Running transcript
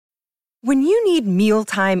When you need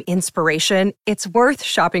mealtime inspiration, it's worth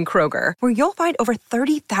shopping Kroger, where you'll find over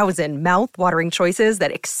 30,000 mouth-watering choices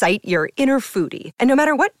that excite your inner foodie. And no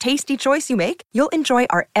matter what tasty choice you make, you'll enjoy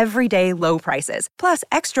our everyday low prices, plus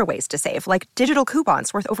extra ways to save, like digital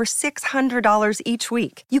coupons worth over $600 each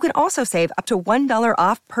week. You can also save up to $1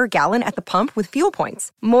 off per gallon at the pump with fuel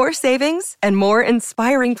points. More savings and more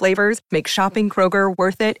inspiring flavors make shopping Kroger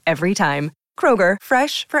worth it every time. Kroger,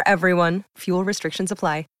 fresh for everyone. Fuel restrictions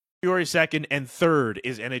apply. February 2nd and 3rd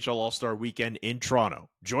is NHL All-Star Weekend in Toronto.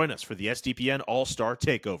 Join us for the SDPN All-Star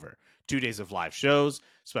Takeover. 2 days of live shows,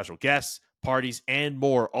 special guests, parties, and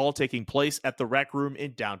more, all taking place at the Rec Room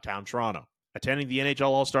in downtown Toronto. Attending the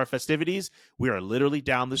NHL All-Star festivities, we are literally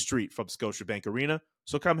down the street from Scotiabank Arena,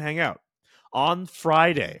 so come hang out. On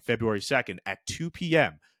Friday, February 2nd at 2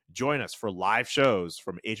 p.m., join us for live shows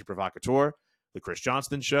from Agent Provocateur, The Chris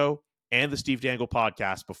Johnston Show, and the Steve Dangle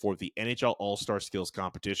podcast before the NHL All-Star Skills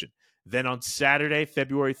Competition. Then on Saturday,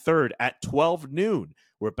 February 3rd at 12 noon,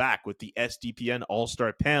 we're back with the SDPN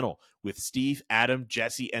All-Star panel with Steve, Adam,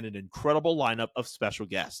 Jesse, and an incredible lineup of special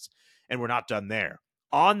guests. And we're not done there.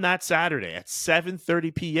 On that Saturday at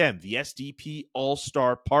 7:30 p.m., the SDP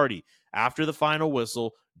All-Star Party. After the final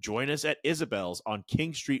whistle, join us at Isabel's on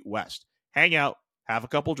King Street West. Hang out, have a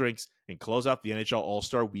couple drinks, and close out the NHL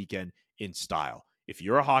All-Star Weekend in style. If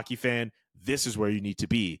you're a hockey fan, this is where you need to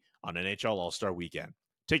be on NHL All-Star Weekend.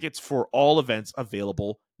 Tickets for all events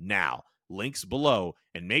available now. Links below,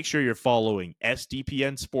 and make sure you're following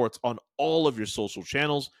SDPN Sports on all of your social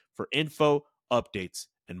channels for info, updates,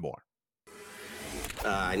 and more.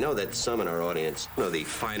 I know that some in our audience know the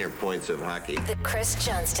finer points of hockey. The Chris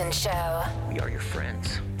Johnston Show. We are your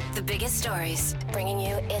friends. The biggest stories, bringing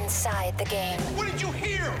you inside the game. What did you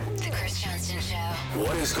hear? The Chris Johnston Show.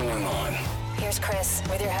 What is going on? Here's Chris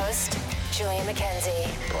with your host, Julian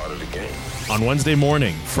McKenzie. Part of the game. On Wednesday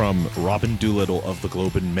morning, from Robin Doolittle of the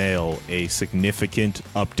Globe and Mail, a significant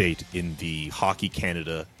update in the Hockey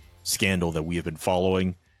Canada scandal that we have been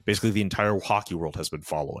following. Basically, the entire hockey world has been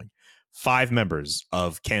following. 5 members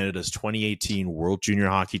of Canada's 2018 World Junior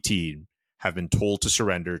Hockey team have been told to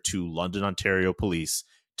surrender to London, Ontario police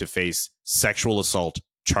to face sexual assault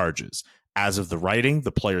charges. As of the writing,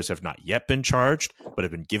 the players have not yet been charged, but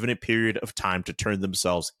have been given a period of time to turn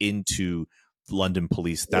themselves into London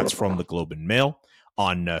police. That's from the Globe and Mail.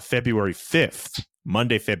 On February 5th,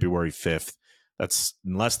 Monday, February 5th, that's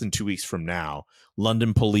in less than 2 weeks from now,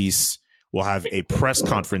 London police will have a press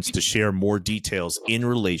conference to share more details in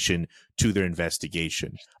relation to their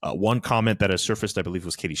investigation. One comment that has surfaced, I believe,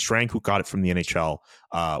 was Katie Strang, who got it from the NHL.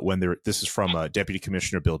 This is from Deputy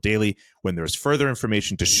Commissioner Bill Daly. When there is further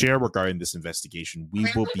information to share regarding this investigation, we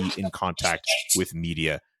will be in contact with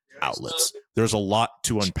media outlets. There's a lot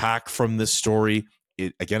to unpack from this story.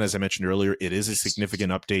 Again, as I mentioned earlier, it is a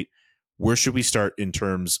significant update. Where should we start in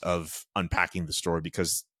terms of unpacking the story?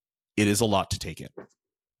 Because it is a lot to take in.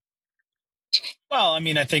 Well, I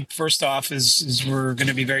mean, I think first off is we're going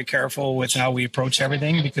to be very careful with how we approach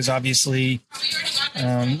everything because obviously,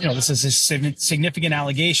 this is a significant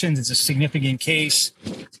allegations. It's a significant case.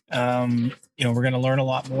 We're going to learn a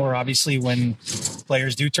lot more, obviously, when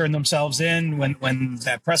players do turn themselves in, when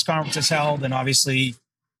that press conference is held, and obviously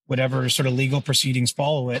whatever sort of legal proceedings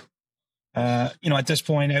follow it. At this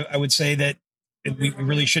point, I would say that we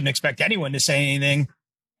really shouldn't expect anyone to say anything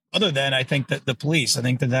other than I think that the police. I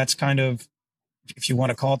think that that's kind of, if you want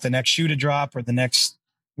to call it the next shoe to drop or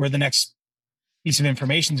where the next piece of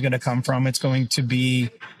information is going to come from, it's going to be,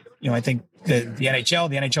 I think the NHL,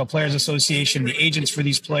 the NHL Players Association, the agents for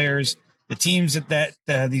these players, the teams that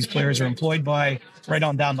these players are employed by, right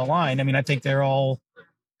on down the line. I mean, I think they're all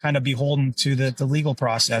kind of beholden to the legal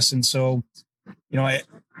process. And so,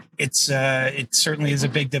 it certainly is a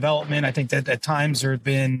big development. I think that at times there have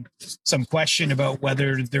been some question about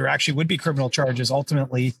whether there actually would be criminal charges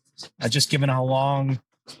ultimately, just given how long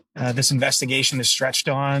this investigation is stretched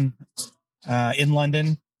on in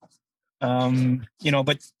London.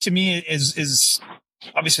 But to me is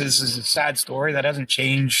obviously this is a sad story that hasn't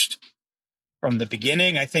changed from the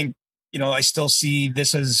beginning. I think, I still see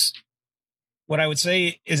this as what I would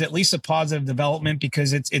say is at least a positive development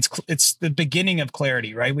because it's the beginning of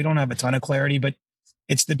clarity, right? We don't have a ton of clarity, but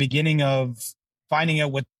it's the beginning of finding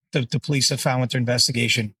out what the police have found with their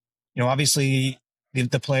investigation. Obviously the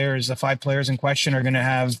 5 players in question are going to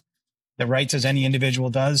have the rights as any individual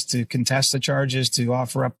does to contest the charges, to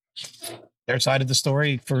offer up their side of the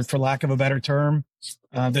story for lack of a better term.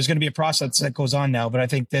 There's going to be a process that goes on now, but I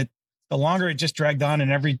think that the longer it just dragged on and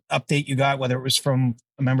every update you got, whether it was from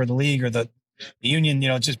a member of the league or the union,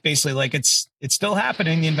 just basically like it's still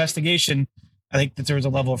happening, the investigation. I think that there was a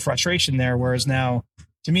level of frustration there, whereas now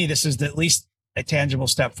to me, this is at least a tangible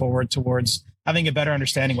step forward towards having a better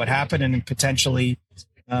understanding what happened and potentially,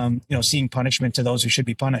 seeing punishment to those who should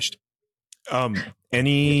be punished.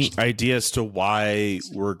 Any idea as to why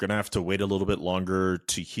we're going to have to wait a little bit longer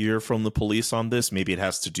to hear from the police on this? Maybe it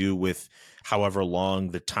has to do with however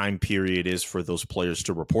long the time period is for those players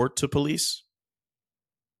to report to police.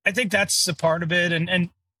 I think that's a part of it. And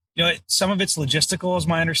some of it's logistical is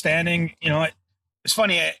my understanding. It's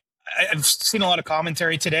funny. I've seen a lot of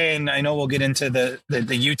commentary today, and I know we'll get into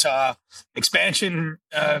the Utah expansion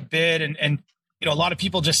bid. And a lot of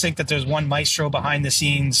people just think that there's one maestro behind the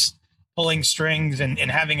scenes pulling strings and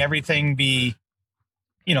having everything be,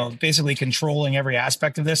 basically controlling every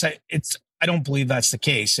aspect of this. I don't believe that's the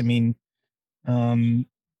case. I mean,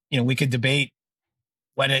 we could debate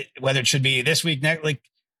whether it should be this week, next, like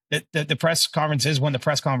the press conference is when the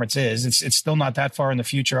press conference is. It's still not that far in the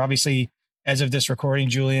future. Obviously, as of this recording,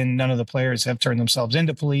 Julian, none of the players have turned themselves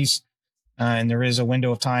into police. And there is a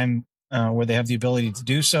window of time where they have the ability to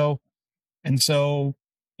do so. And so,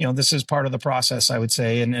 this is part of the process, I would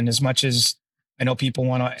say. And as much as I know people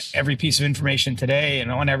want every piece of information today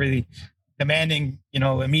and on every demanding,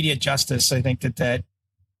 immediate justice, I think that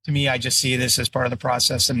to me, I just see this as part of the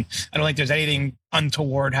process. And I don't think there's anything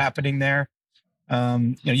untoward happening there.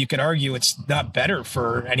 You could argue it's not better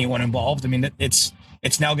for anyone involved. I mean, it's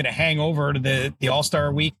now going to hang over to the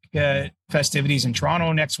All-Star Week festivities in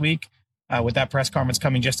Toronto next week, with that press conference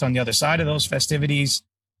coming just on the other side of those festivities.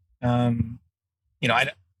 None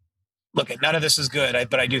of this is good,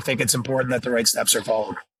 but I do think it's important that the right steps are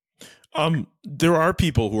followed. There are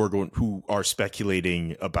people who are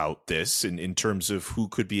speculating about this in terms of who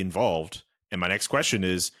could be involved. And my next question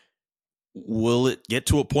is, will it get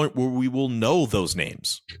to a point where we will know those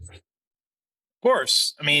names? Of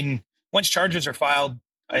course. I mean, once charges are filed,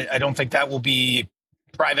 I don't think that will be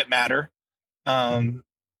private matter.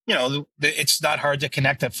 It's not hard to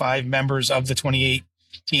connect that 5 members of the 28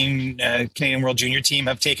 team Canadian World Junior team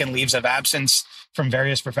have taken leaves of absence from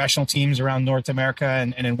various professional teams around North America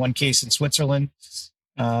and in one case in Switzerland.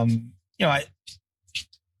 I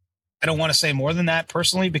don't want to say more than that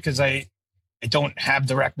personally, because I don't have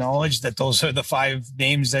direct knowledge that those are the 5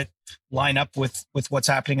 names that line up with what's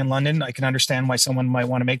happening in London. I can understand why someone might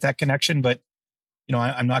want to make that connection, but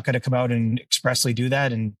I'm not going to come out and expressly do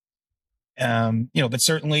that. And but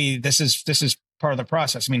certainly this is part of the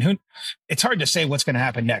process. I mean, it's hard to say what's going to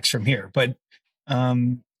happen next from here, but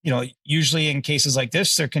usually in cases like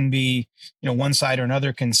this, there can be, one side or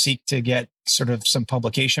another can seek to get sort of some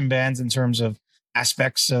publication bans in terms of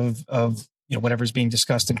aspects of whatever's being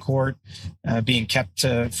discussed in court, being kept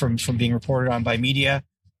from being reported on by media.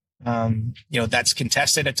 That's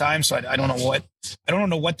contested at times. So I don't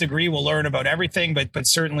know what degree we'll learn about everything, but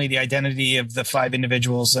certainly the identity of the 5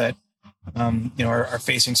 individuals that, are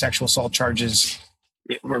facing sexual assault charges,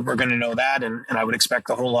 we're going to know that. And I would expect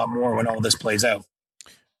a whole lot more when all this plays out.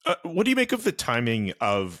 What do you make of the timing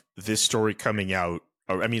of this story coming out?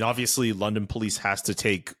 I mean, obviously London police has to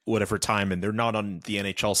take whatever time, and they're not on the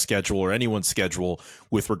NHL schedule or anyone's schedule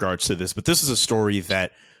with regards to this. But this is a story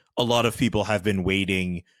that a lot of people have been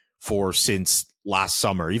waiting for since last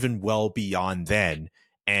summer, even well beyond then.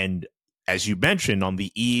 And as you mentioned, on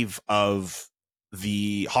the eve of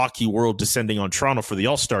the hockey world descending on Toronto for the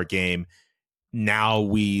All-Star game, now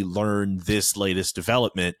we learn this latest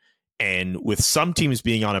development. And with some teams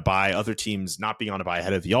being on a bye, other teams not being on a bye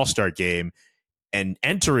ahead of the All-Star game and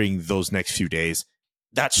entering those next few days,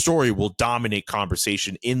 that story will dominate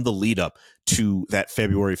conversation in the lead up to that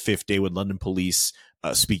February 5th day when London police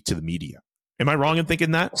speak to the media. Am I wrong in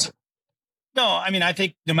thinking that? No, I mean, I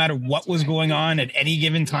think no matter what was going on at any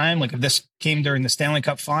given time, like if this came during the Stanley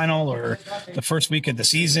Cup final or the first week of the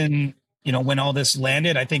season, when all this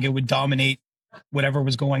landed, I think it would dominate whatever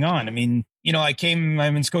was going on. I mean, I'm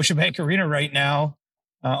in Scotiabank Arena right now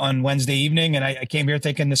on Wednesday evening, and I came here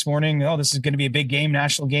thinking this morning, this is going to be a big game,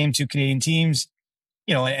 national game, 2 Canadian teams,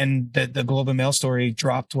 and the Globe and Mail story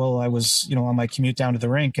dropped while I was, on my commute down to the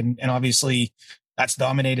rink. And obviously that's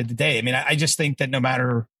dominated the day. I mean, I just think that no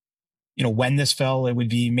matter, when this fell, it would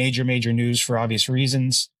be major, major news for obvious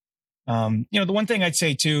reasons. The one thing I'd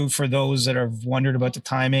say too, for those that have wondered about the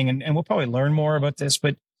timing, and we'll probably learn more about this,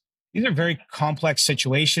 but these are very complex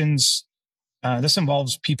situations. This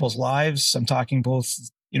involves people's lives. I'm talking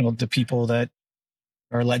both, the people that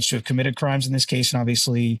are alleged to have committed crimes in this case, and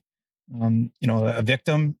obviously, a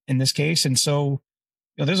victim in this case. And so,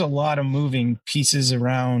 there's a lot of moving pieces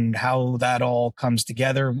around how that all comes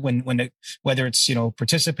together whether it's,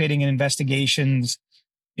 participating in investigations,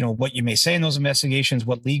 what you may say in those investigations,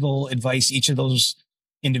 what legal advice each of those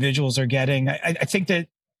individuals are getting. I think that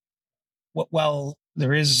while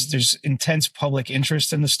there's intense public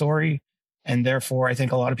interest in the story. And therefore, I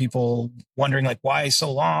think a lot of people wondering like, why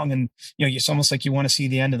so long? And, it's almost like you want to see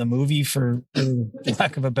the end of the movie for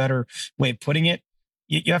lack of a better way of putting it.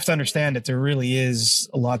 You have to understand that there really is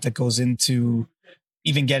a lot that goes into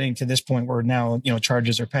even getting to this point where now,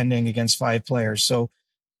 charges are pending against 5 players. So,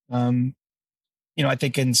 I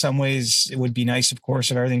think in some ways it would be nice, of course,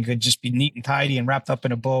 if everything could just be neat and tidy and wrapped up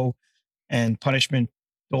in a bow and punishment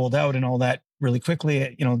doled out and all that really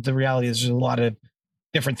quickly. The reality is there's a lot of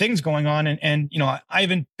different things going on. And I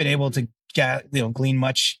haven't been able to glean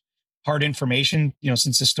much hard information,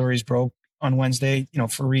 since the stories broke on Wednesday,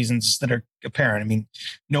 for reasons that are apparent. I mean,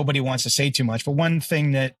 nobody wants to say too much, but one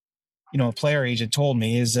thing that, a player agent told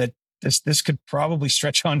me is that this could probably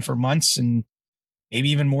stretch on for months and maybe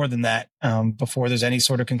even more than that, before there's any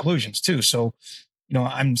sort of conclusions too. So,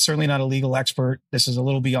 I'm certainly not a legal expert. This is a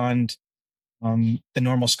little beyond, the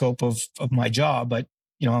normal scope of my job, but,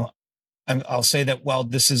 I'll say that while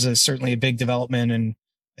this is certainly a big development, and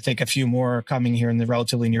I think a few more are coming here in the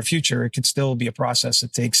relatively near future, it could still be a process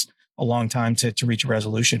that takes a long time to reach a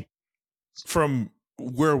resolution. From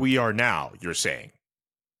where we are now, you're saying?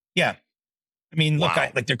 Yeah. I mean, look,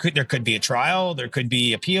 Wow. there could be a trial, there could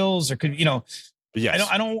be appeals, there could, Yes.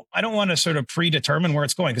 I don't want to sort of predetermine where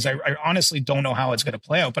it's going, because I honestly don't know how it's going to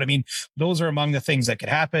play out. But I mean, those are among the things that could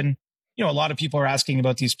happen. A lot of people are asking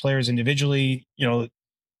about these players individually, the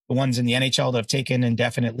ones in the NHL that have taken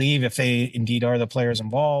indefinite leave, if they indeed are the players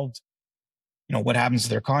involved, what happens to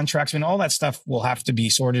their contracts. I mean, all that stuff will have to be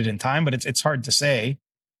sorted in time, but it's hard to say.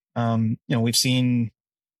 We've seen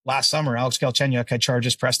last summer, Alex Galchenyuk had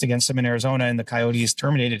charges pressed against him in Arizona, and the Coyotes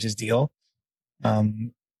terminated his deal.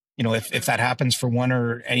 If that happens for one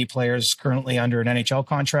or any players currently under an NHL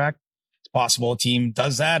contract, it's possible a team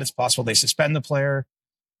does that. It's possible they suspend the player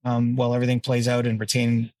while everything plays out and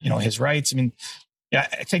retain, his rights. I mean, yeah,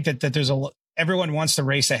 I think that there's everyone wants to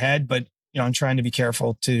race ahead, but, I'm trying to be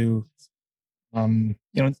careful to,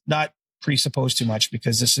 not presuppose too much,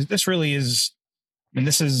 because this really is,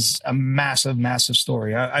 this is a massive, massive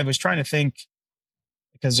story. I was trying to think,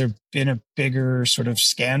 because there's been a bigger sort of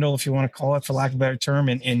scandal, if you want to call it, for lack of a better term,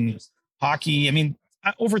 in hockey. I mean,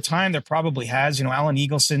 over time, there probably has, Alan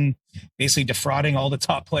Eagleson basically defrauding all the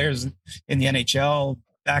top players in the NHL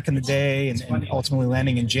back in the day and ultimately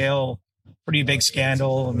landing in jail. Pretty big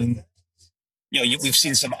scandal. I mean, we've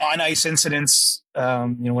seen some on ice incidents,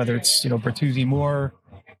 whether it's, Bertuzzi Moore,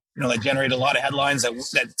 that generated a lot of headlines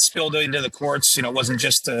that spilled into the courts. It wasn't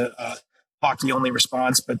just a hockey only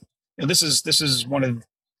response, but this is one of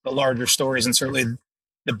the larger stories and certainly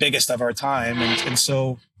the biggest of our time. And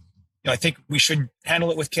so, I think we should handle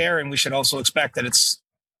it with care, and we should also expect that it's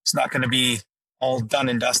not going to be all done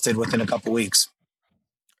and dusted within a couple weeks.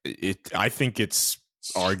 I think it's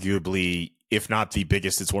arguably, if not the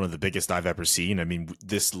biggest, it's one of the biggest I've ever seen. I mean,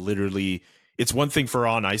 this literally, it's one thing for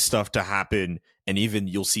on ice stuff to happen, and even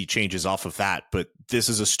you'll see changes off of that. But this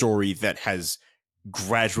is a story that has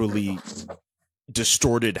gradually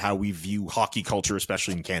distorted how we view hockey culture,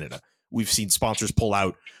 especially in Canada. We've seen sponsors pull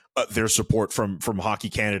out their support from Hockey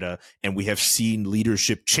Canada, and we have seen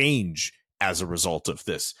leadership change as a result of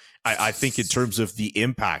this. I think in terms of the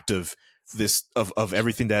impact of this, of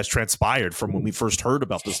everything that has transpired from when we first heard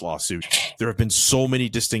about this lawsuit, there have been so many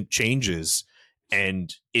distinct changes,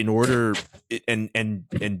 and in order,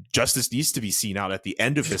 and justice needs to be seen out at the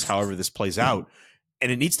end of this, however this plays out,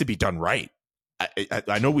 and it needs to be done right.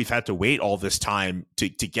 I know we've had to wait all this time to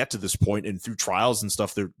get to this point, and through trials and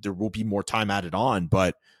stuff, there will be more time added on,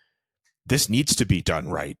 but this needs to be done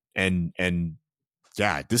right. And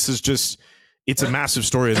yeah, this is just, it's a massive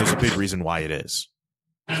story, and there's a big reason why it is.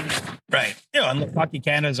 Right. And look, Hockey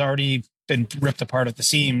Canada has already been ripped apart at the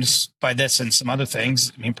seams by this and some other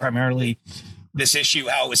things. I mean, primarily this issue,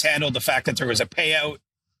 how it was handled, the fact that there was a payout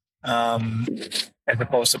as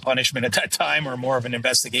opposed to punishment at that time, or more of an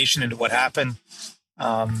investigation into what happened.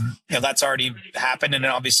 That's already happened. And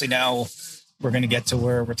then obviously now we're going to get to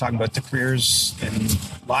where we're talking about the careers and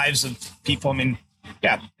lives of people. I mean,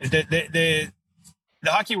 yeah, the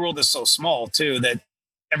hockey world is so small too, that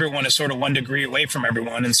everyone is sort of 1 degree away from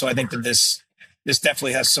everyone. And so I think that this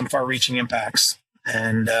definitely has some far reaching impacts.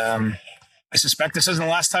 And I suspect this isn't the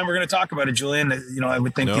last time we're going to talk about it, Julian. I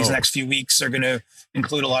would think these next few weeks are going to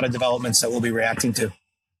include a lot of developments that we'll be reacting to.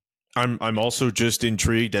 I'm also just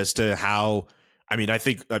intrigued as to how, I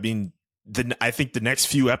think the next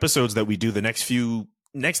few episodes that we do, next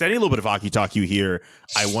any little bit of hockey talk you hear,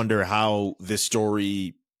 I wonder how this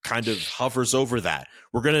story kind of hovers over that.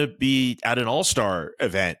 We're going to be at an all-star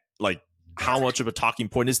event. Like, how much of a talking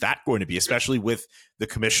point is that going to be, especially with the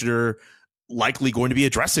commissioner likely going to be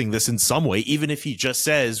addressing this in some way, even if he just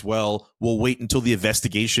says, well, we'll wait until the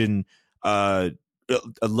investigation, the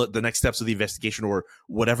next steps of the investigation or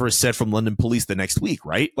whatever is said from London police the next week,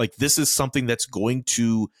 right? Like, this is something that's going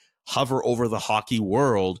to hover over the hockey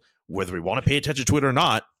world, whether we want to pay attention to it or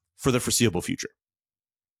not, for the foreseeable future.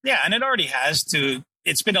 Yeah, and it already has to.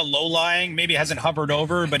 It's been a low lying, maybe it hasn't hovered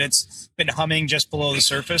over, but it's been humming just below the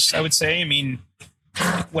surface, I would say. I mean,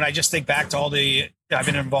 when I just think back to I've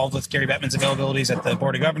been involved with Gary Bettman's availabilities at the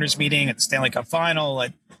Board of Governors meeting, at the Stanley Cup final,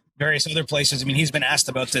 at various other places. I mean, he's been asked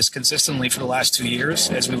about this consistently for the last 2 years,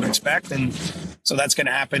 as we would expect. And so that's going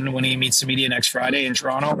to happen when he meets the media next Friday in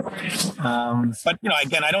Toronto. But,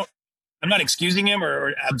 again, I'm not excusing him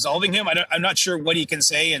or absolving him. I'm not sure what he can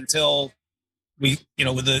say until with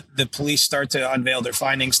the police start to unveil their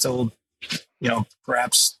findings, till,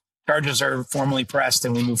 perhaps charges are formally pressed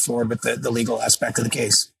and we move forward with the legal aspect of the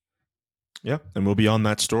case. Yeah, and we'll be on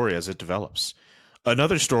that story as it develops.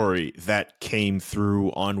 Another story that came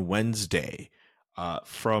through on Wednesday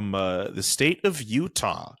from the state of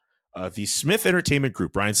Utah, the Smith Entertainment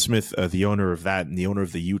Group, Brian Smith, the owner of that and the owner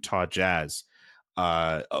of the Utah Jazz,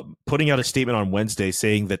 putting out a statement on Wednesday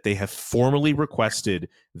saying that they have formally requested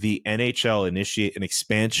the NHL initiate an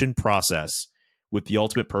expansion process with the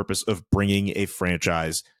ultimate purpose of bringing a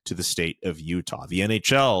franchise to the state of Utah. The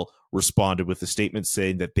NHL responded with a statement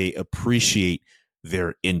saying that they appreciate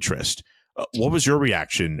their interest. What was your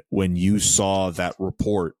reaction when you saw that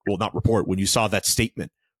report? Well, not report, when you saw that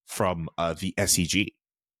statement from the SEG?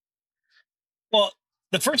 Well,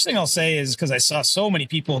 the first thing I'll say is, because I saw so many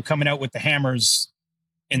people coming out with the hammers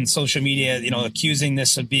in social media, accusing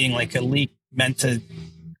this of being like a leak meant to,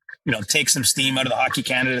 take some steam out of the Hockey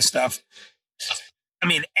Canada stuff. I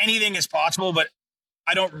mean, anything is possible, but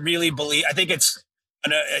I don't really believe, I think it's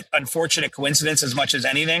an unfortunate coincidence as much as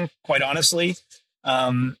anything, quite honestly.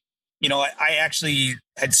 I actually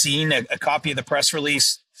had seen a copy of the press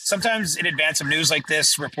release. Sometimes in advance of news like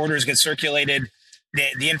this, reporters get circulated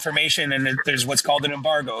the information, and there's what's called an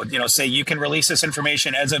embargo. Say you can release this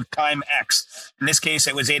information as of time X. In this case,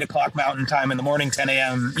 it was 8:00 Mountain Time in the morning, 10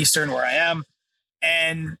 a.m. Eastern, where I am.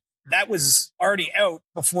 And that was already out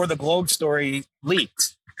before the Globe story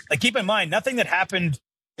leaked. Like, keep in mind, nothing that happened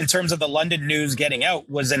in terms of the London news getting out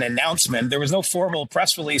was an announcement. There was no formal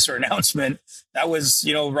press release or announcement. That was,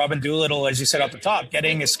 Robin Doolittle, as you said at the top,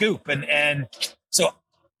 getting a scoop. And so,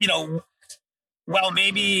 well,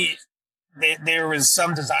 maybe there was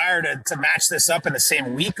some desire to match this up in the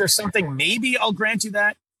same week or something. Maybe I'll grant you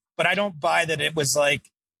that, but I don't buy that it was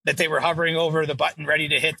like that they were hovering over the button ready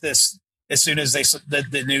to hit this as soon as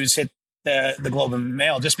the news hit the Globe and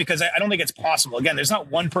Mail, just because I don't think it's possible. Again, there's not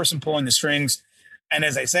one person pulling the strings. And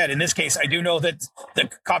as I said, in this case, I do know that the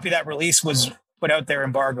copy of that release was put out there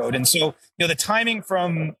embargoed. And so, the timing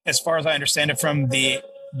from, as far as I understand it, from the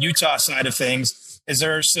Utah side of things, is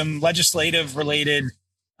there some legislative related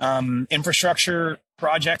infrastructure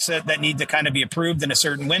projects that need to kind of be approved in a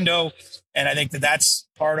certain window. And I think that's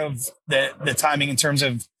part of the timing in terms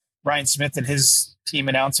of Brian Smith and his team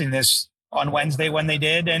announcing this on Wednesday when they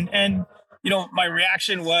did. And my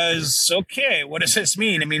reaction was, okay, what does this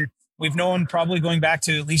mean? I mean, we've known probably going back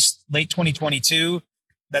to at least late 2022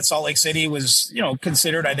 that Salt Lake City was,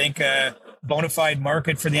 considered, I think, a bona fide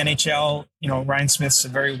market for the NHL. Ryan Smith's a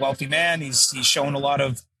very wealthy man. He's shown a lot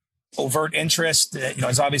of overt interest.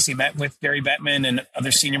 He's obviously met with Gary Bettman and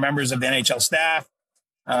other senior members of the NHL staff.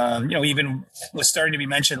 Even was starting to be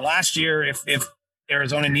mentioned last year. If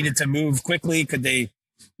Arizona needed to move quickly, could they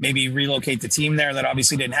maybe relocate the team there? That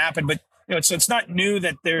obviously didn't happen. But so it's not new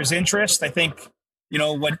that there's interest. I think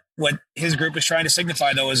what his group is trying to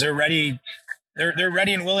signify, though, is they're ready. They're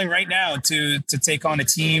ready and willing right now to take on a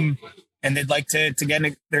team, and they'd like to get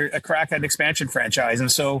a crack at an expansion franchise. And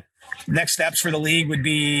so next steps for the league would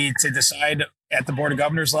be to decide at the Board of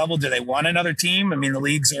Governors level, do they want another team? I mean, the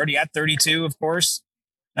league's already at 32, of course,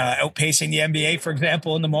 outpacing the NBA, for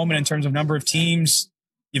example, in the moment in terms of number of teams.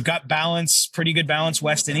 You've got balance, pretty good balance,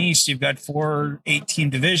 West and East. You've got 4 8-team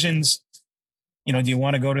divisions. Do you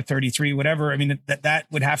want to go to 33, whatever? I mean, that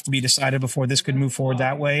would have to be decided before this could move forward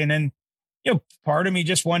that way. And then, part of me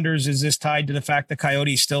just wonders, is this tied to the fact the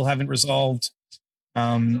Coyotes still haven't resolved,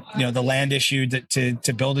 the land issue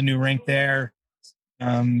to build a new rink there?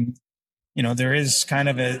 There is kind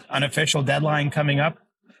of an unofficial deadline coming up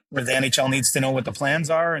where the NHL needs to know what the plans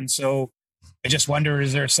are. And so I just wonder,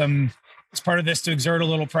 is part of this to exert a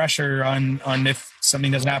little pressure on if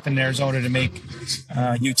something doesn't happen in Arizona to make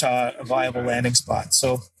Utah a viable landing spot.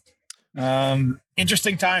 So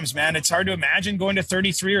interesting times, man. It's hard to imagine going to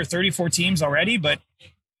 33 or 34 teams already, but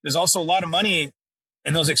there's also a lot of money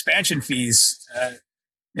in those expansion fees.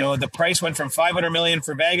 The price went from 500 million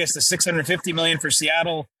for Vegas to 650 million for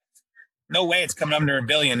Seattle. No way it's coming under $1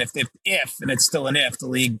 billion if and it's still an if, the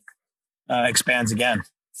league expands again.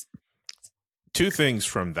 Two things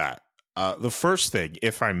from that. The first thing,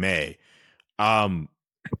 if I may,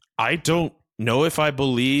 I don't know if I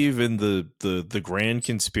believe in the grand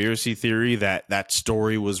conspiracy theory that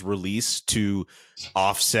story was released to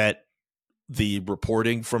offset the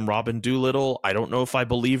reporting from Robin Doolittle. I don't know if I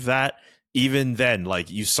believe that. Even then, like,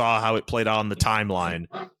 you saw how it played out on the timeline.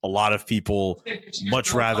 A lot of people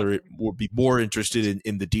much rather would be more interested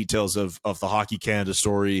in the details of the Hockey Canada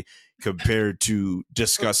story compared to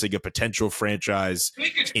discussing a potential franchise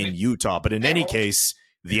in Utah. But in any case,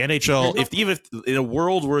 the NHL, if in a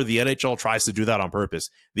world where the NHL tries to do that on purpose,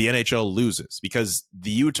 the NHL loses, because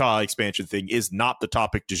the Utah expansion thing is not the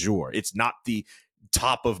topic du jour. It's not the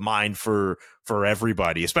top of mind for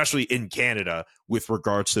everybody, especially in Canada, with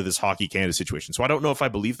regards to this Hockey Canada situation. So I don't know if I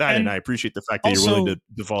believe that, and I appreciate the fact that you're willing to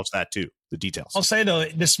divulge that too, the details. I'll say, though,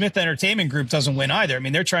 the Smith Entertainment Group doesn't win either. I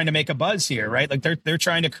mean, they're trying to make a buzz here, right? Like they're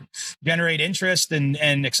trying to generate interest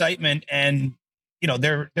and excitement, and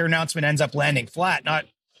their announcement ends up landing flat, not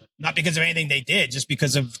because of anything they did, just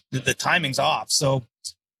because of the timing's off. So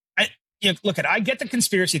I get the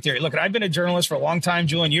conspiracy theory. Look, I've been a journalist for a long time,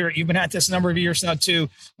 Julian. You've been at this a number of years now too.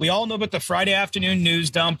 We all know about the Friday afternoon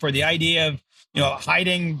news dump, or the idea of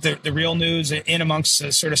hiding the real news in amongst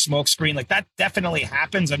a sort of smoke screen. Like, that definitely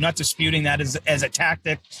happens. I'm not disputing that as a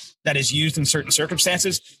tactic that is used in certain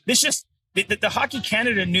circumstances. The Hockey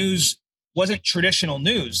Canada news wasn't traditional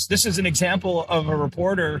news. This is an example of a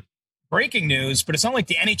reporter breaking news, but it's not like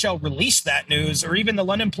the NHL released that news, or even the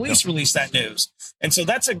London police released that news. And so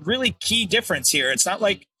that's a really key difference here. It's not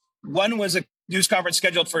like one was a news conference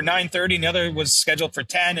scheduled for 9:30 and the other was scheduled for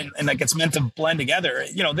 10, and like it's meant to blend together.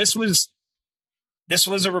 This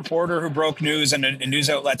was a reporter who broke news and a news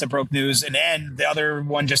outlet that broke news, and then the other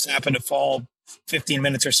one just happened to fall 15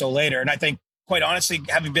 minutes or so later. And I think, quite honestly,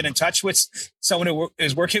 having been in touch with someone who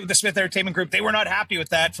is working with the Smith Entertainment Group, they were not happy with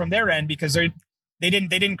that from their end, because they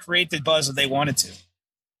didn't create the buzz that they wanted to.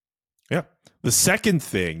 Yeah. The second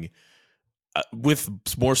thing, with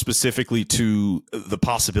more specifically to the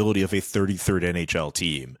possibility of a 33rd NHL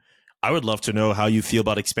team, I would love to know how you feel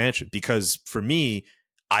about expansion, because for me,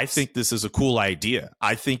 I think this is a cool idea.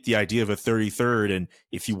 I think the idea of a 33rd, and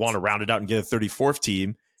if you want to round it out and get a 34th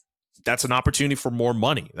team, that's an opportunity for more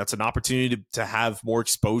money. That's an opportunity to have more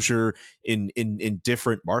exposure in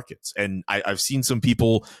different markets. And I've seen some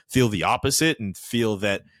people feel the opposite and feel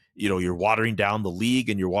that, you're watering down the league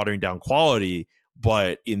and you're watering down quality,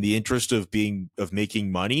 but in the interest of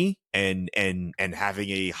making money and having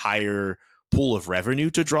a higher pool of revenue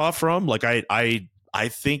to draw from, like, I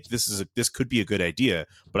think this could be a good idea,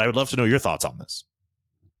 but I would love to know your thoughts on this.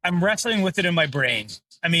 I'm wrestling with it in my brain.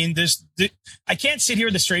 I mean, I can't sit here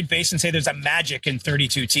with a straight face and say there's a magic in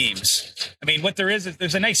 32 teams. I mean, what there is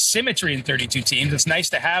there's a nice symmetry in 32 teams. It's nice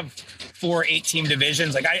to have 4 8-team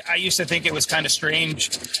divisions. Like, I used to think it was kind of strange,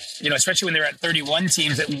 especially when they were at 31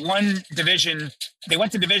 teams, that one division, they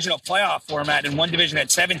went to divisional playoff format, and one division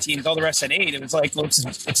had 7 teams, all the rest had 8. It was like, well,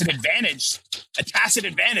 it's an advantage, a tacit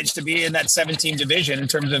advantage to be in that 7-team division in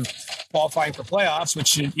terms of qualifying for playoffs,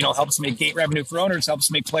 which, helps make gate revenue for owners,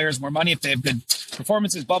 helps make players more money if they have good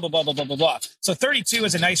performances, blah, blah, blah, blah, blah, blah, blah. So 32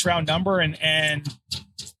 is a nice round number. And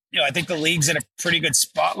I think the league's in a pretty good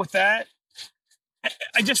spot with that.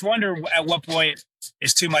 I just wonder at what point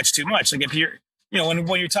is too much. Like, if you're,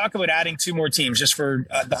 when you talk about adding 2 more teams, just for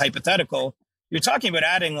the hypothetical, you're talking about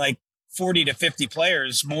adding like 40 to 50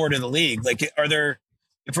 players more to the league. Like,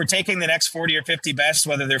 if we're taking the next 40 or 50 best,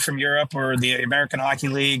 whether they're from Europe or the American Hockey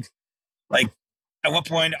League, like, at what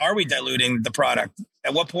point are we diluting the product?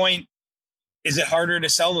 At what point is it harder to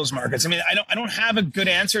sell those markets? I mean, I don't have a good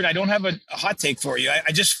answer, and I don't have a hot take for you.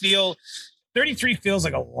 I just feel 33 feels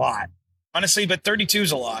like a lot, honestly, but 32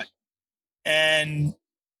 is a lot. And,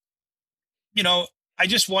 I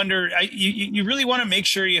just wonder, you really want to make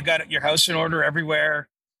sure you've got your house in order everywhere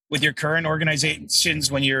with your current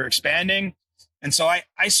organizations when you're expanding. And so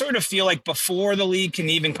I sort of feel like before the league can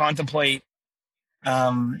even contemplate,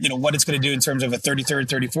 what it's going to do in terms of a 33rd,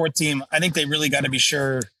 34th team, I think they really got to be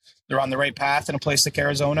sure they're on the right path in a place like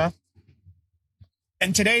Arizona.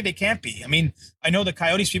 And today they can't be. I mean, I know the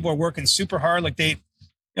Coyotes people are working super hard. Like,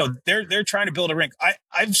 they're trying to build a rink.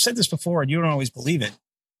 I've said this before, and you don't always believe it.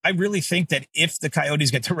 I really think that if the Coyotes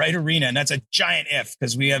get the right arena, and that's a giant if,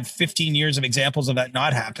 because we have 15 years of examples of that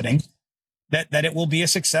not happening, that it will be a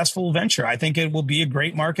successful venture. I think it will be a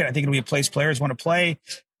great market. I think it'll be a place players want to play,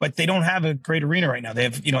 but they don't have a great arena right now. They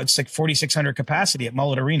have, it's like 4,600 capacity at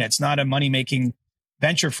Mullet Arena. It's not a money-making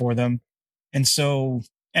venture for them. And so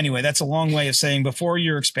anyway, that's a long way of saying before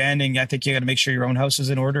you're expanding, I think you got to make sure your own house is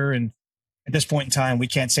in order. And at this point in time, we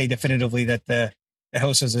can't say definitively that the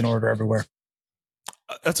house is in order everywhere.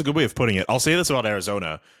 That's a good way of putting it. I'll say this about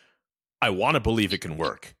Arizona. I want to believe it can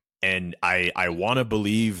work. And I want to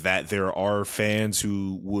believe that there are fans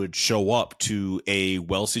who would show up to a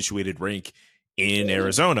well-situated rink in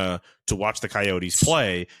Arizona to watch the Coyotes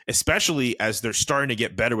play, especially as they're starting to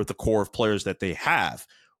get better with the core of players that they have.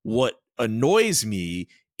 What annoys me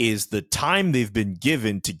is the time they've been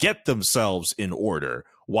given to get themselves in order,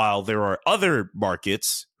 while there are other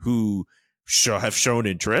markets who have shown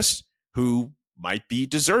interest, who might be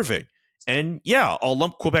deserving. And yeah, I'll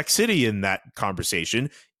lump Quebec City in that conversation,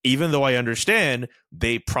 even though I understand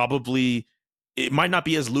it might not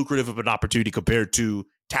be as lucrative of an opportunity compared to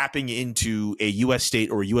tapping into a U.S. state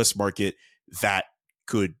or a U.S. market that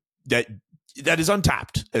is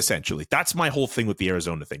untapped, essentially. That's my whole thing with the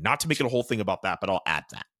Arizona thing. Not to make it a whole thing about that, but I'll add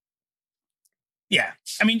that. Yeah.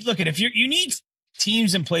 I mean, look, if you need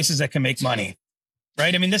teams and places that can make money,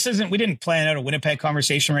 right? I mean, we didn't plan out a Winnipeg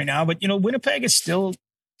conversation right now, but, Winnipeg is still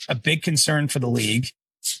a big concern for the league.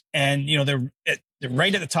 And, they're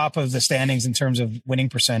right at the top of the standings in terms of winning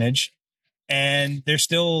percentage. And they're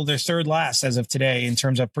third last as of today in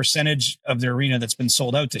terms of percentage of their arena that's been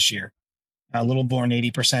sold out this year. A little more than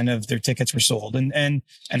 80% of their tickets were sold, and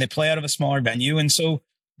they play out of a smaller venue. And so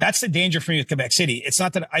that's the danger for me with Quebec City. It's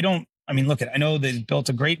not that I know they built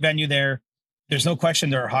a great venue there. There's no question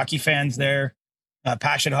there are hockey fans there,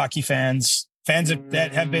 passionate hockey fans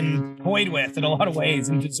that have been toyed with in a lot of ways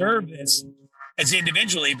and deserve this as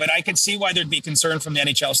individually. But I could see why there'd be concern from the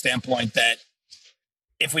NHL standpoint that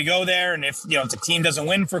if we go there and if the team doesn't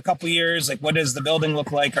win for a couple of years, like what does the building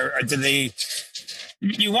look like? Or do they?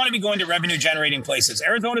 You want to be going to revenue generating places.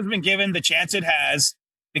 Arizona's been given the chance it has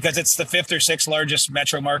because it's the 5th or 6th largest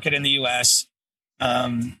metro market in the U.S.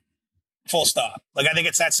 Full stop. Like, I think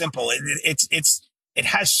it's that simple. It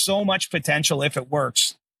has so much potential if it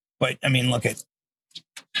works. But I mean,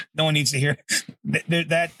 no one needs to hear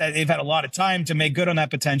that they've had a lot of time to make good on that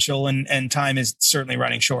potential, and time is certainly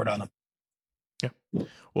running short on them. Yeah.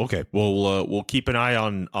 Okay. We'll keep an eye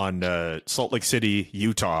on Salt Lake City,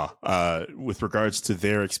 Utah, with regards to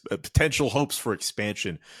their potential hopes for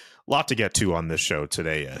expansion. A lot to get to on this show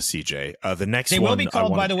today, CJ. The next they will be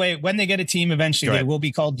called, by the way, when they get a team eventually, they will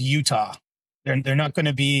be called Utah. They're not going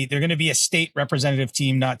to be. They're going to be a state representative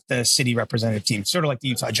team, not the city representative team. Sort of like the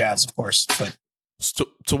Utah Jazz, of course. But so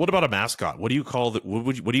what about a mascot? What do you call that?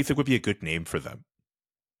 What do you think would be a good name for them?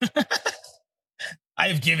 I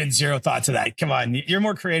have given zero thought to that. Come on, you're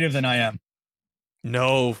more creative than I am.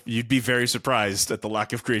 No, you'd be very surprised at the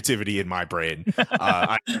lack of creativity in my brain.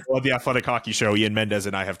 I love the Athletic Hockey Show. Ian Mendez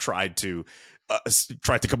and I have tried to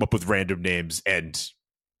come up with random names, and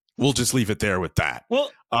we'll just leave it there with that.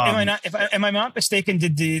 Well, am I not mistaken?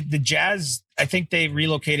 Did the Jazz? I think they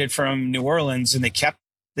relocated from New Orleans and they kept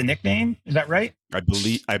the nickname. Is that right?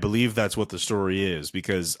 I believe that's what the story is,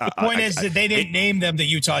 because the point is that they didn't name them the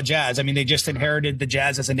Utah Jazz. I mean, they just inherited the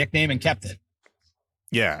Jazz as a nickname and kept it.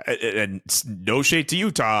 Yeah, and no shade to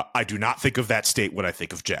Utah, I do not think of that state when I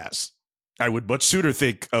think of Jazz. I would much sooner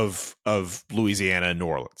think of Louisiana and New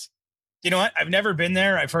Orleans. You know what? I've never been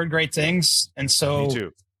there. I've heard great things, and so me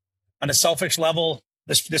too. On a selfish level,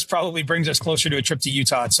 this probably brings us closer to a trip to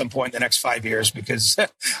Utah at some point in the next 5 years, because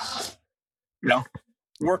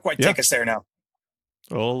work white tickets there now.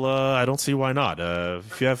 Well, I don't see why not.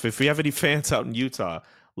 If we have any fans out in Utah,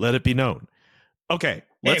 let it be known. Okay,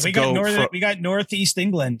 let's go. We got Northeast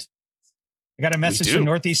England. I got a message from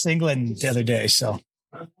Northeast England the other day. So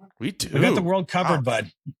we do. We got the world covered,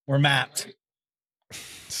 bud. We're mapped.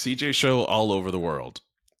 CJ Show all over the world.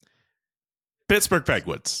 Pittsburgh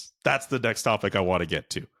Penguins. That's the next topic I want to get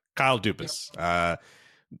to. Kyle Dubas.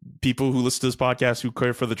 People who listen to this podcast who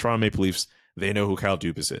care for the Toronto Maple Leafs, they know who Kyle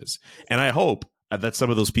Dubas is. And I hope that some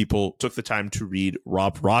of those people took the time to read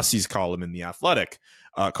Rob Rossi's column in The Athletic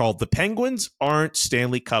called "The Penguins Aren't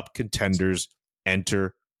Stanley Cup Contenders,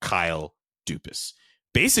 Enter Kyle Dubas."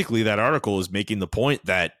 Basically, that article is making the point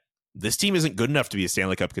that this team isn't good enough to be a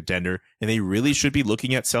Stanley Cup contender, and they really should be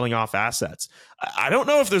looking at selling off assets. I don't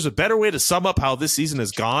know if there's a better way to sum up how this season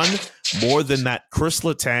has gone more than that Chris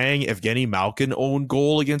Letang, Evgeny Malkin own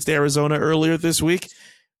goal against Arizona earlier this week.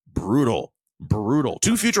 Brutal.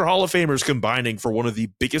 Two future Hall of Famers combining for one of the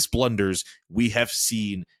biggest blunders we have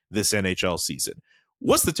seen this NHL season.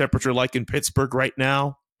 What's the temperature like in Pittsburgh right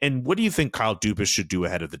now? And what do you think Kyle Dubas should do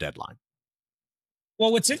ahead of the deadline?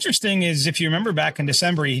 Well, what's interesting is, if you remember back in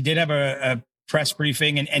December, he did have a press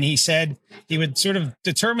briefing, and he said he would sort of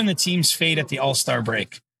determine the team's fate at the All-Star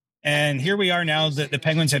break. And here we are now. The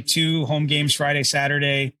Penguins have 2 home games, Friday,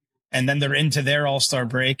 Saturday, and then they're into their All-Star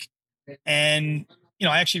break. And,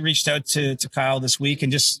 I actually reached out to Kyle this week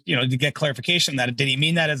and just, to get clarification on that. Did he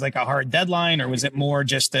mean that as like a hard deadline, or was it more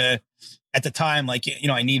just at the time, like,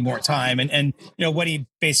 I need more time? And what he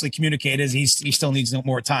basically communicated is he still needs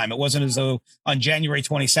more time. It wasn't as though on January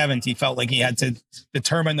 27th, he felt like he had to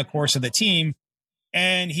determine the course of the team.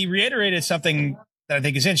 And he reiterated something that I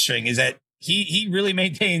think is interesting, is that he really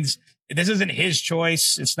maintains this isn't his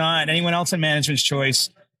choice. It's not anyone else in management's choice.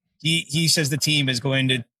 He says the team is going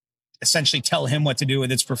to essentially tell him what to do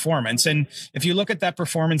with its performance. And if you look at that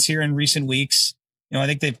performance here in recent weeks, I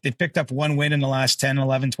think they've picked up 1 win in the last 10,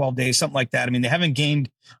 11, 12 days, something like that. I mean, they haven't gained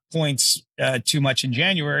points too much in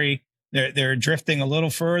January. They're drifting a little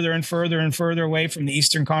further and further and further away from the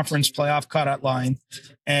Eastern Conference playoff cutout line.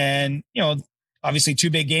 And, obviously 2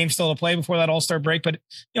 big games still to play before that All-Star break. But,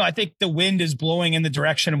 I think the wind is blowing in the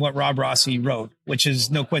direction of what Rob Rossi wrote, which is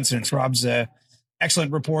no coincidence. Rob's a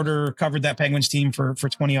excellent reporter, covered that Penguins team for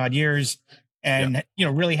 20 odd years, and,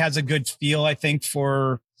 really has a good feel, I think,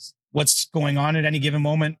 for what's going on at any given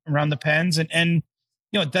moment around the Pens. And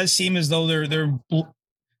it does seem as though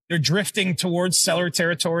they're drifting towards cellar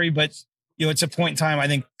territory, but, it's a point in time. I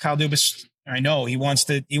think Kyle Dubas, I know he wants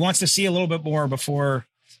to see a little bit more before,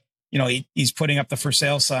 he's putting up the for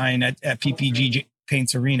sale sign at PPG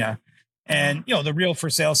Paints Arena. And, the real for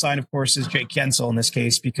sale sign, of course, is Jake Guentzel in this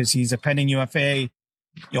case, because he's a pending UFA,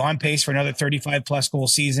 on pace for another 35 plus goal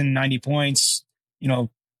season, 90 points,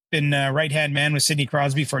 been a right-hand man with Sidney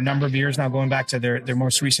Crosby for a number of years now, going back to their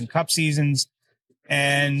most recent cup seasons.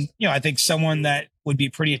 And, I think someone that would be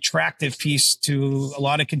a pretty attractive piece to a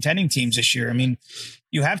lot of contending teams this year. I mean,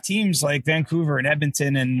 you have teams like Vancouver and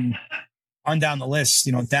Edmonton and on down the list,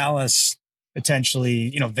 Dallas,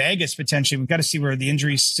 potentially, Vegas, potentially. We've got to see where the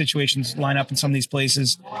injury situations line up in some of these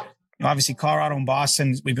places. Obviously, Colorado and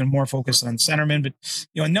Boston, we've been more focused on centermen, but,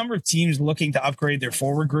 a number of teams looking to upgrade their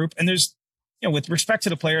forward group. And there's, with respect to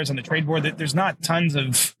the players on the trade board, there's not tons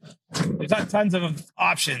of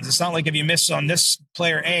options. It's not like if you miss on this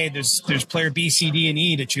player A, there's player B, C, D, and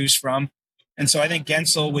E to choose from. And so I think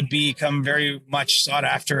Guentzel would become very much sought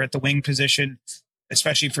after at the wing position,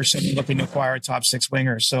 especially for someone looking to acquire a top 6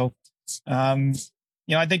 winger. So,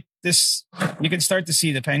 I think you can start to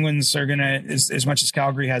see the Penguins are going to, as much as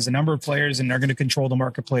Calgary has a number of players and they're going to control the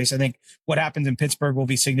marketplace. I think what happens in Pittsburgh will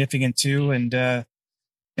be significant too. And,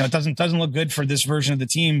 it doesn't look good for this version of the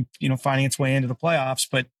team, finding its way into the playoffs,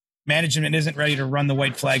 but management isn't ready to run the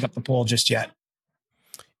white flag up the pole just yet.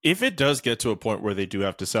 If it does get to a point where they do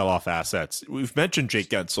have to sell off assets, we've mentioned Jake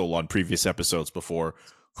Guentzel on previous episodes before.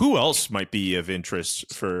 Who else might be of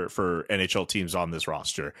interest for NHL teams on this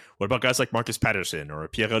roster? What about guys like Marcus Pettersson or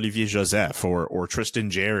Pierre-Olivier Joseph or Tristan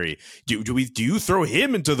Jarry? Do you throw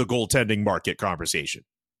him into the goaltending market conversation?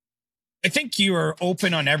 I think you are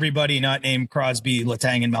open on everybody not named Crosby,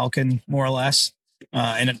 Letang, and Malkin, more or less.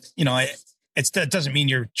 That doesn't mean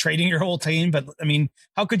you're trading your whole team, but I mean,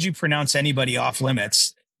 how could you pronounce anybody off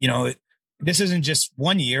limits? This isn't just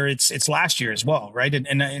one year; it's last year as well, right?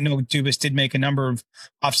 And I know Dubas did make a number of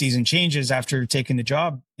offseason changes after taking the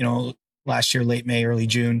job, last year, late May, early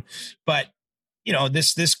June. But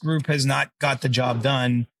this group has not got the job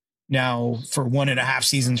done now for 1.5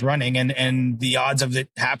 seasons running, and the odds of it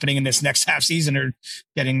happening in this next half season are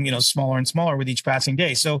getting smaller and smaller with each passing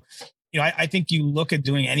day. So I think you look at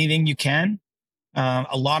doing anything you can.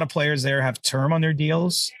 A lot of players there have term on their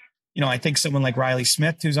deals. I think someone like Riley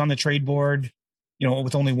Smith, who's on the trade board,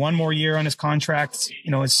 with only 1 more year on his contract,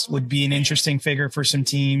 would be an interesting figure for some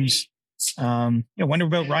teams. Wonder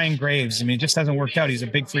about Ryan Graves. I mean, it just hasn't worked out. He's a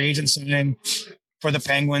big free agent signing for the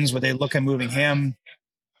Penguins. Would they look at moving him?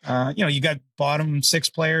 You got bottom 6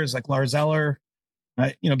 players like Lars Eller,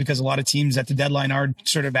 because a lot of teams at the deadline are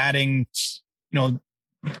sort of adding,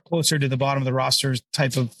 closer to the bottom of the roster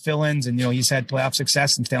type of fill-ins. And, he's had playoff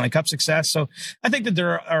success and Stanley Cup success. So I think that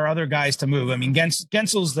there are other guys to move. I mean,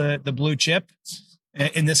 Guentzel's the blue chip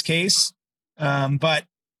in this case. But,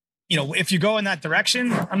 if you go in that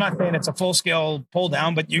direction, I'm not saying it's a full-scale pull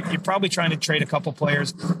down, but you're probably trying to trade a couple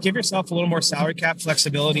players, give yourself a little more salary cap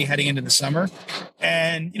flexibility heading into the summer,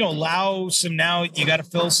 and, allow some, now you got to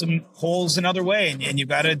fill some holes another way, and you've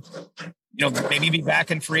got to, maybe be back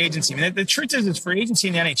in free agency. I mean, the truth is free agency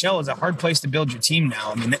in the NHL is a hard place to build your team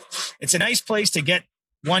now. I mean, it's a nice place to get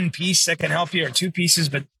one piece that can help you, or 2 pieces,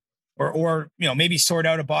 but, or maybe sort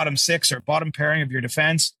out a bottom 6 or bottom pairing of your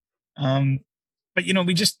defense. But, we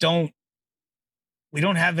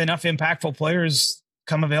don't have enough impactful players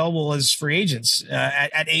come available as free agents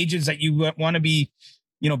at ages that you want to be,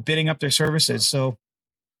 bidding up their services. So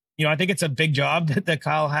I think it's a big job that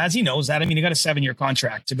Kyle has. He knows that. I mean, he got a 7-year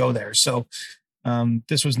contract to go there. So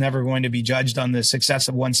this was never going to be judged on the success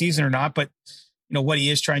of one season or not. But, what he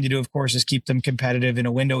is trying to do, of course, is keep them competitive in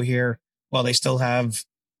a window here while they still have,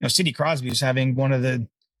 Sidney Crosby is having one of the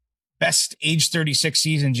best age 36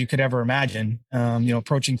 seasons you could ever imagine,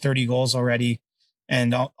 approaching 30 goals already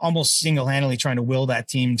and almost single-handedly trying to will that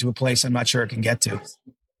team to a place I'm not sure it can get to.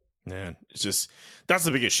 Man, it's just, that's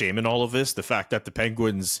the biggest shame in all of this. The fact that the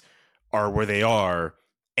Penguins are where they are,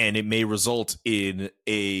 and it may result in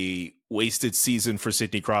a wasted season for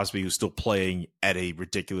Sidney Crosby, who's still playing at a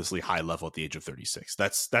ridiculously high level at the age of 36.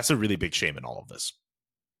 That's a really big shame in all of this.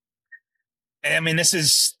 I mean,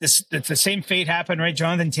 it's the same fate happened, right?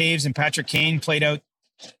 Jonathan Toews and Patrick Kane played out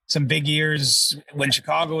some big years when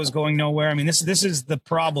Chicago was going nowhere. I mean, this is the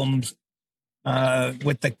problem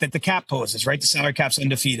with the cap poses, right? The salary cap's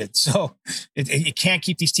undefeated. So it can't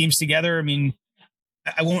keep these teams together. I mean,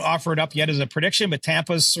 I won't offer it up yet as a prediction, but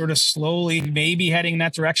Tampa's sort of slowly maybe heading in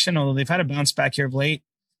that direction, although they've had a bounce back here of late.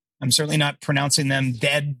 I'm certainly not pronouncing them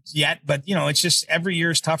dead yet, but, it's just every year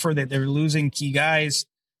is tougher that they're losing key guys.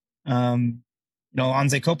 Anze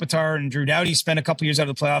Kopitar and Drew Doughty spent a couple years out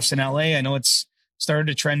of the playoffs in LA. I know it's started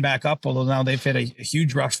to trend back up, although now they've hit a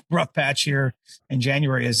huge rough patch here in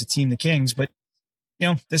January as a team, the Kings. But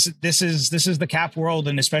this is the cap world,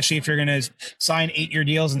 and especially if you're going to sign 8-year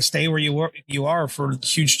deals and stay where you are for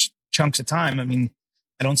huge chunks of time. I mean,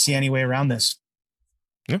 I don't see any way around this.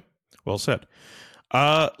 Yeah, well said.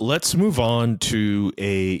 Let's move on to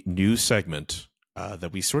a new segment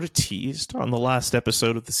that we sort of teased on the last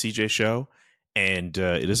episode of the CJ Show, and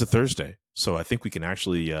it is a Thursday, so I think we can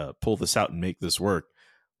actually pull this out and make this work.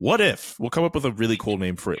 What if? We'll come up with a really cool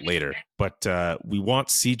name for it later, but we want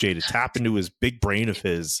CJ to tap into his big brain of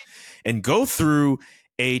his and go through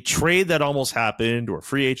a trade that almost happened, or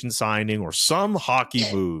free agent signing, or some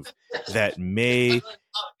hockey move that may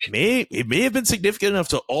have been significant enough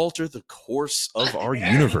to alter the course of our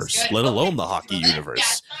universe, let alone the hockey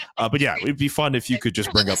universe. But yeah, it'd be fun if you could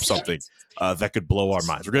just bring up something that could blow our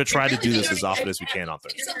minds. We're going to try to do this as often as we can on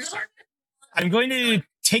Thursday. I'm going to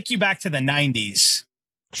take you back to the 90s.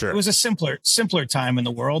 Sure. It was a simpler time in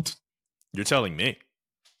the world. You're telling me.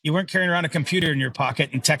 You weren't carrying around a computer in your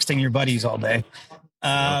pocket and texting your buddies all day.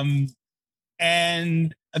 And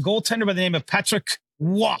a goaltender by the name of Patrick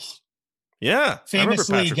Roy. Yeah,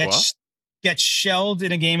 famously gets shelled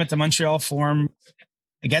in a game at the Montreal Forum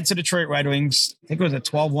against the Detroit Red Wings. I think it was a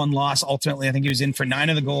 12-1 loss. Ultimately, I think he was in for 9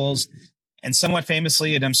 of the goals. And somewhat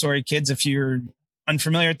famously, and I'm sorry, kids, if you're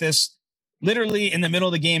unfamiliar with this, literally in the middle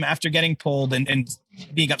of the game after getting pulled and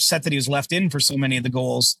being upset that he was left in for so many of the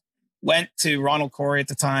goals, went to Ronald Corey at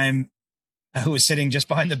the time, who was sitting just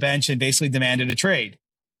behind the bench, and basically demanded a trade.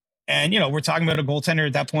 And, we're talking about a goaltender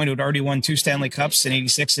at that point who had already won 2 Stanley Cups in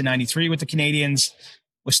 86 and 93 with the Canadiens,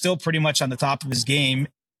 was still pretty much on the top of his game.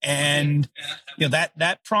 And,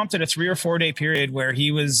 that prompted a 3 or 4 day period where he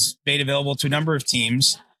was made available to a number of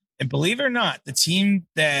teams. And believe it or not, the team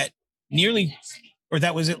that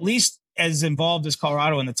that was at least as involved as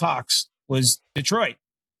Colorado in the talks was Detroit.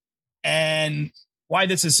 And why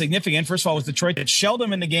this is significant, first of all, was Detroit that shelled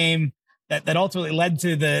him in the game that ultimately led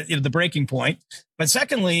to the breaking point. But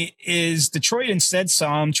secondly, is Detroit instead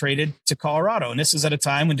saw him traded to Colorado. And this is at a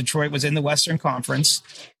time when Detroit was in the Western Conference.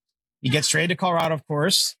 He gets traded to Colorado, of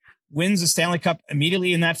course, wins the Stanley Cup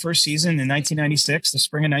immediately in that first season in 1996, the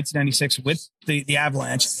spring of 1996, with the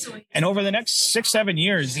Avalanche. And over the next 6-7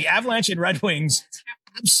 years, the Avalanche and Red Wings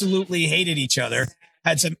absolutely hated each other,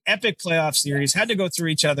 had some epic playoff series, had to go through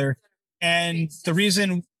each other. And the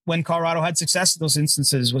reason when Colorado had success in those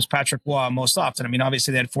instances was Patrick Roy most often. I mean,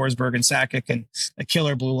 obviously they had Forsberg and Sakic and a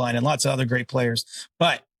killer blue line and lots of other great players.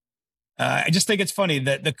 But I just think it's funny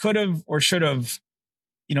that the could have or should have,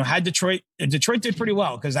 had Detroit did pretty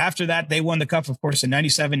well, because after that, they won the cup, of course, in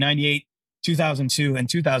 97, 98, 2002, and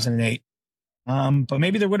 2008. But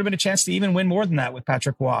maybe there would have been a chance to even win more than that with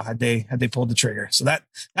Patrick Roy had they pulled the trigger. So that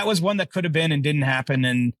was one that could have been and didn't happen.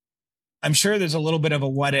 And I'm sure there's a little bit of a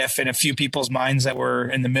what if in a few people's minds that were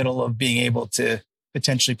in the middle of being able to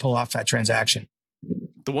potentially pull off that transaction.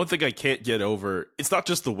 The one thing I can't get over, it's not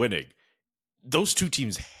just the winning. Those two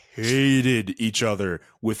teams hated each other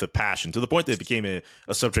with a passion, to the point that it became a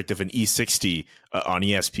subject of an E60 on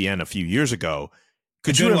ESPN a few years ago.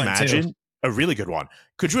 Could you imagine? A really good one.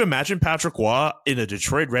 Could you imagine Patrick Roy in a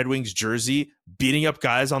Detroit Red Wings jersey beating up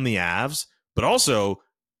guys on the Avs? But also,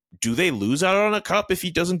 do they lose out on a cup if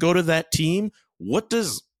he doesn't go to that team? What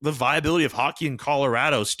does the viability of hockey in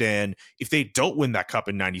Colorado stand if they don't win that cup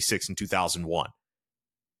in 96 and 2001?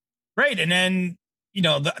 Right. And then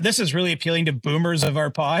this is really appealing to boomers of our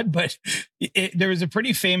pod, but there was a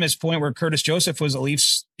pretty famous point where Curtis Joseph was a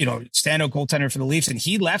Leafs, standout goaltender for the Leafs, and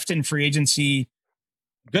he left in free agency.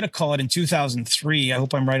 I'm going to call it in 2003. I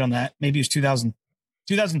hope I'm right on that. Maybe it was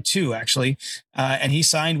 2002, actually. And he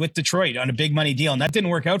signed with Detroit on a big money deal. And that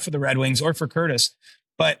didn't work out for the Red Wings or for Curtis,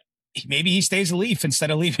 but maybe he stays a Leaf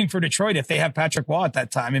instead of leaving for Detroit if they have Patrick Waugh at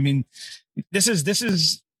that time. I mean, this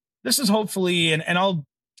is hopefully, and I'll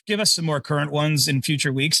give us some more current ones in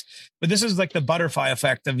future weeks, but this is like the butterfly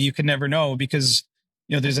effect of you can never know, because,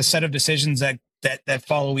 there's a set of decisions that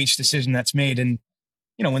follow each decision that's made. And,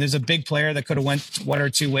 when there's a big player that could have went one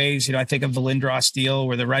or two ways, I think of the Lindros deal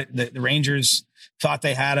where the Rangers thought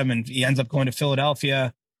they had him and he ends up going to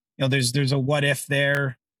Philadelphia. There's a what if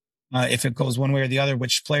there, if it goes one way or the other,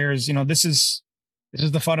 which players, this is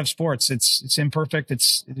the fun of sports. It's imperfect. It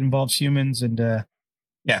involves humans. And I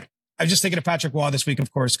was just thinking of Patrick Waugh this week,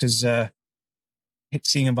 of course, because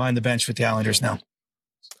seeing him behind the bench with the Islanders now.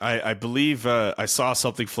 I believe I saw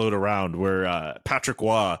something float around where Patrick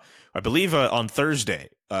Waugh, I believe on Thursday,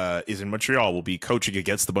 is in Montreal, will be coaching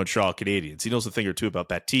against the Montreal Canadiens. He knows a thing or two about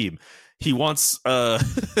that team. He wants,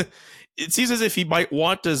 it seems as if he might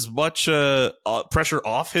want as much pressure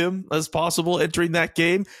off him as possible entering that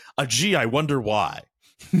game. Gee, I wonder why.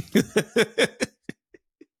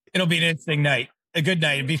 It'll be an interesting night. A good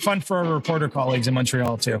night. It'd be fun for our reporter colleagues in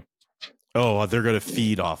Montreal, too. Oh, they're going to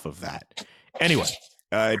feed off of that. Anyway,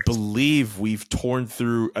 I believe we've torn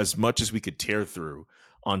through as much as we could tear through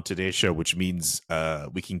on today's show, which means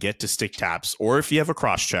we can get to stick taps, or if you have a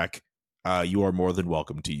cross check, you are more than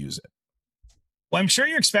welcome to use it. Well, I'm sure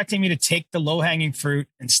you're expecting me to take the low hanging fruit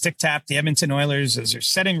and stick tap the Edmonton Oilers as they're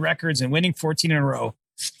setting records and winning 14 in a row.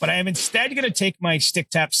 But I am instead going to take my stick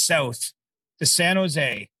tap south to San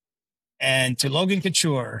Jose and to Logan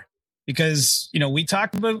Couture, because, we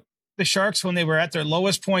talked about the Sharks when they were at their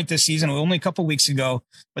lowest point this season, only a couple weeks ago,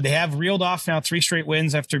 but they have reeled off now 3 straight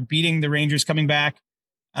wins after beating the Rangers coming back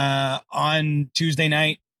on Tuesday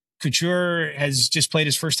night. Couture has just played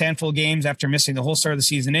his first handful of games after missing the whole start of the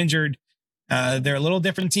season injured. They're a little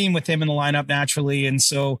different team with him in the lineup naturally. And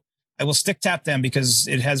so I will stick tap them because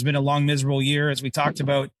it has been a long, miserable year, as we talked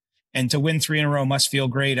about. And to win 3 in a row must feel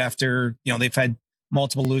great after, they've had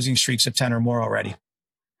multiple losing streaks of 10 or more already.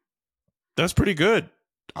 That's pretty good.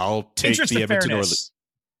 I'll take the Edmonton Oilers.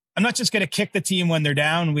 I'm not just going to kick the team when they're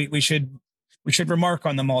down. We should remark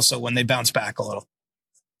on them also when they bounce back a little.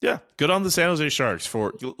 Yeah, good on the San Jose Sharks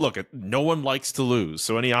look, no one likes to lose.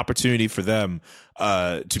 So any opportunity for them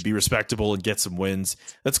to be respectable and get some wins,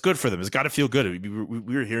 that's good for them. It's got to feel good. We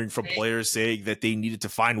were hearing from players saying that they needed to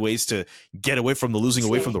find ways to get away from the losing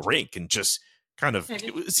away from the rink, and just kind of,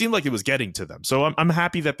 it seemed like it was getting to them. So I'm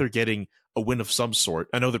happy that they're getting a win of some sort.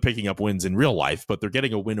 I know they're picking up wins in real life, but they're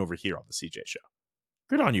getting a win over here on the CJ show.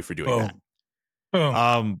 Good on you for doing that.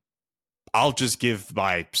 Boom. I'll just give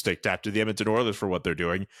my stick tap to the Edmonton Oilers for what they're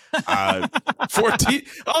doing. 14.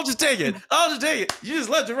 I'll just take it. You just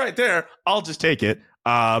left it right there. I'll just take it.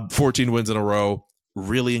 14 wins in a row.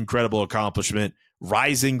 Really incredible accomplishment.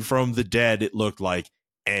 Rising from the dead, it looked like.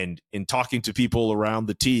 And in talking to people around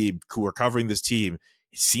the team who are covering this team,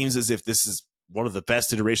 it seems as if this is one of the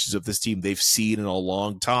best iterations of this team they've seen in a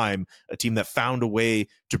long time. A team that found a way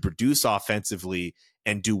to produce offensively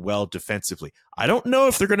and do well defensively. I don't know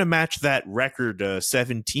if they're going to match that record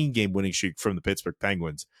 17-game winning streak from the Pittsburgh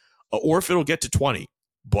Penguins, or if it'll get to 20.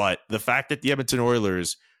 But the fact that the Edmonton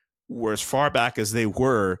Oilers were as far back as they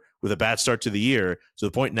were with a bad start to the year, to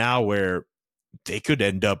the point now where they could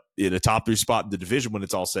end up in a top 3 spot in the division when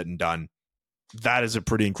it's all said and done, that is a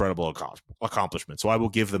pretty incredible accomplishment. So I will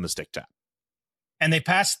give them a stick tap. And they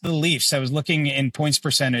passed the Leafs. I was looking in points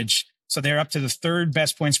percentage. So they're up to the 3rd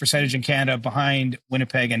best points percentage in Canada, behind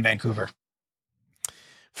Winnipeg and Vancouver.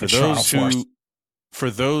 For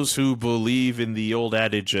those who believe in the old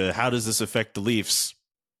adage, how does this affect the Leafs?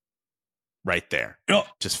 Right there,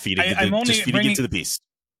 just feeding it to the beast.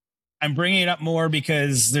 I'm bringing it up more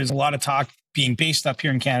because there's a lot of talk being based up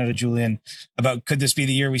here in Canada, Julian, about could this be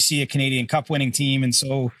the year we see a Canadian Cup winning team, and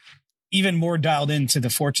so even more dialed into the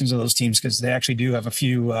fortunes of those teams because they actually do have a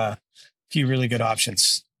few really good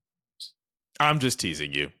options. I'm just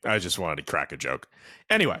teasing you. I just wanted to crack a joke.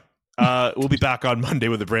 Anyway, we'll be back on Monday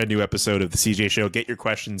with a brand new episode of the CJ Show. Get your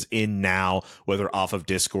questions in now, whether off of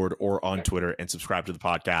Discord or on Twitter, and subscribe to the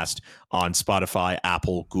podcast on Spotify,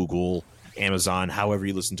 Apple, Google, Amazon, however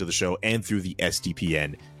you listen to the show, and through the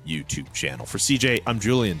SDPN YouTube channel. For CJ, I'm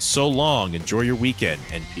Julian. So long. Enjoy your weekend,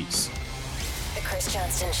 and peace. The Chris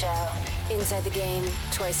Johnston Show. Inside the Game,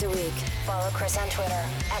 twice a week. Follow Chris on Twitter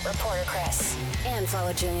 @ReporterChris. And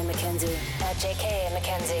follow Julian McKenzie @JK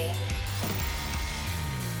McKenzie.